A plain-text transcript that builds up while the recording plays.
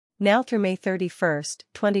now through May 31,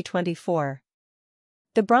 2024.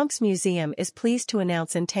 The Bronx Museum is pleased to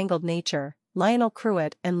announce Entangled Nature, Lionel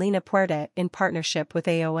Cruet and Lina Puerta in partnership with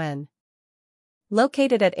AON.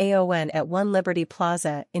 Located at AON at 1 Liberty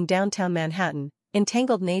Plaza in downtown Manhattan,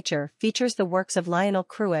 Entangled Nature features the works of Lionel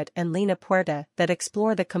Cruet and Lina Puerta that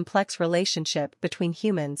explore the complex relationship between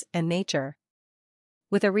humans and nature.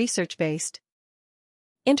 With a research-based,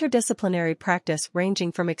 interdisciplinary practice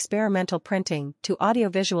ranging from experimental printing to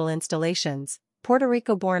audiovisual installations, Puerto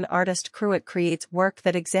Rico-born artist Cruet creates work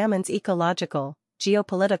that examines ecological,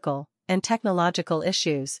 geopolitical, and technological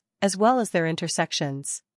issues, as well as their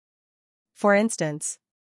intersections. For instance,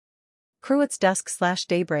 Cruet's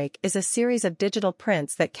Dusk/Daybreak is a series of digital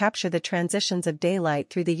prints that capture the transitions of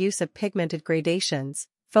daylight through the use of pigmented gradations,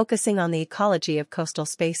 focusing on the ecology of coastal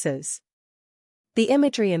spaces. The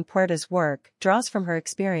imagery in Puerta's work draws from her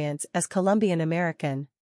experience as Colombian American,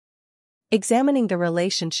 examining the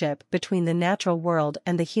relationship between the natural world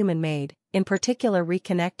and the human-made, in particular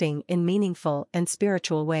reconnecting in meaningful and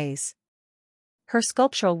spiritual ways. Her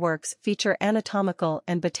sculptural works feature anatomical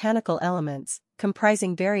and botanical elements,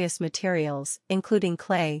 comprising various materials, including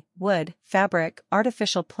clay, wood, fabric,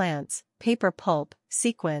 artificial plants, paper pulp,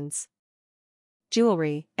 sequins,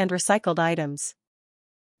 jewelry, and recycled items.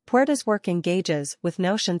 Puerta's work engages with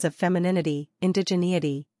notions of femininity,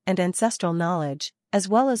 indigeneity, and ancestral knowledge, as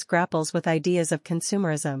well as grapples with ideas of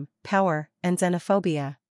consumerism, power, and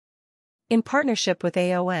xenophobia. In partnership with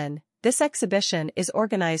AON, this exhibition is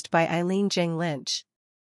organized by Eileen Jing Lynch,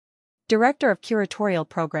 Director of Curatorial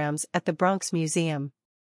Programs at the Bronx Museum.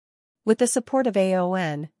 With the support of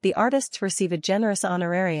AON, the artists receive a generous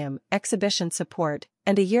honorarium, exhibition support,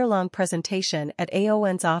 and a year-long presentation at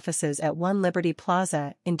AON's offices at 1 Liberty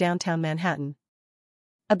Plaza in downtown Manhattan.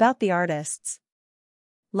 About the artists.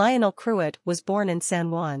 Lionel Cruet was born in San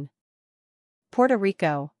Juan, Puerto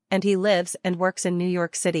Rico, and he lives and works in New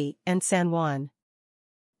York City and San Juan.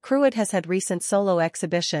 Cruet has had recent solo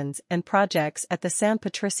exhibitions and projects at the San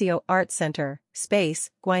Patricio Art Center, Space,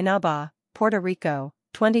 Guaynaba, Puerto Rico,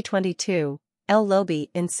 2022, El Lobe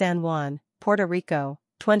in San Juan, Puerto Rico,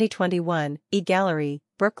 2021, E-Gallery,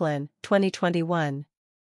 Brooklyn, 2021.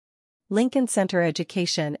 Lincoln Center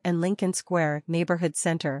Education and Lincoln Square Neighborhood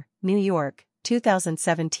Center, New York,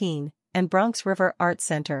 2017, and Bronx River Art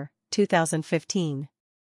Center, 2015.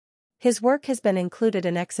 His work has been included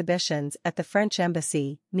in exhibitions at the French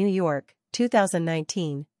Embassy, New York,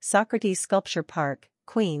 2019, Socrates Sculpture Park,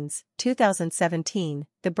 Queens, 2017,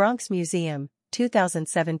 the Bronx Museum,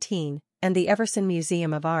 2017, and the Everson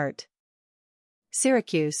Museum of Art,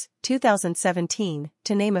 Syracuse, 2017,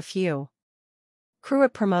 to name a few.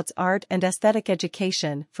 Cruet promotes art and aesthetic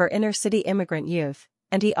education for inner-city immigrant youth,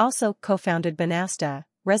 and he also co-founded Banasta,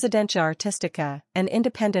 Residencia Artistica, an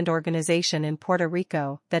independent organization in Puerto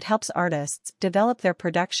Rico that helps artists develop their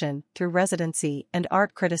production through residency and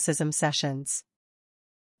art criticism sessions.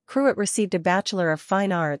 Cruet received a Bachelor of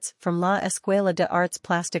Fine Arts from La Escuela de Artes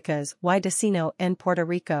Plásticas y Diseño en Puerto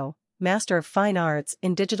Rico, Master of Fine Arts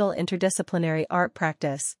in Digital Interdisciplinary Art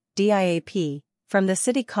Practice, DIAP, from the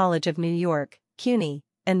City College of New York, CUNY,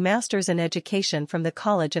 and Masters in Education from the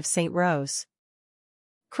College of St. Rose.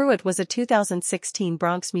 Cruet was a 2016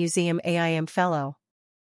 Bronx Museum AIM Fellow.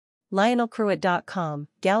 LionelCruet.com,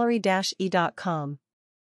 gallery-e.com.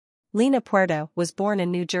 Lina Puerta was born in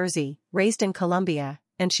New Jersey, raised in Colombia,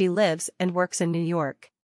 and she lives and works in New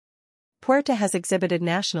York. Puerta has exhibited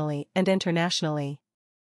nationally and internationally.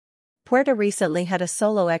 Puerta recently had a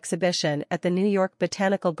solo exhibition at the New York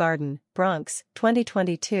Botanical Garden, Bronx,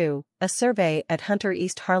 2022, a survey at Hunter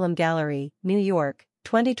East Harlem Gallery, New York,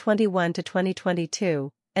 2021 to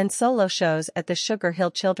 2022, and solo shows at the Sugar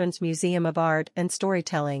Hill Children's Museum of Art and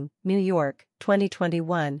Storytelling, New York,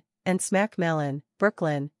 2021, and Smack Mellon,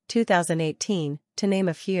 Brooklyn, 2018, to name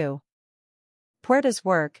a few. Puerta's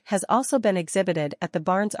work has also been exhibited at the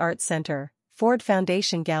Barnes Art Center, Ford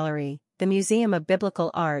Foundation Gallery, the Museum of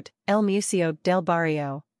Biblical Art, El Museo del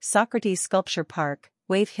Barrio, Socrates Sculpture Park,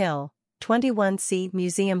 Wave Hill, 21C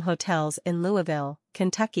Museum Hotels in Louisville,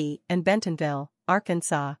 Kentucky, and Bentonville,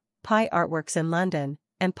 Arkansas, Pi Artworks in London,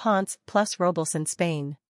 and Ponce plus Robles in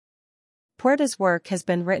Spain. Puerta's work has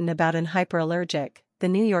been written about in Hyperallergic, The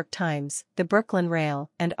New York Times, The Brooklyn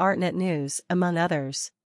Rail, and ArtNet News, among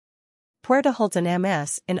others. Puerta holds an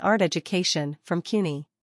MS in Art Education from CUNY.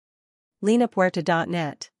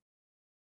 LinaPuerta.net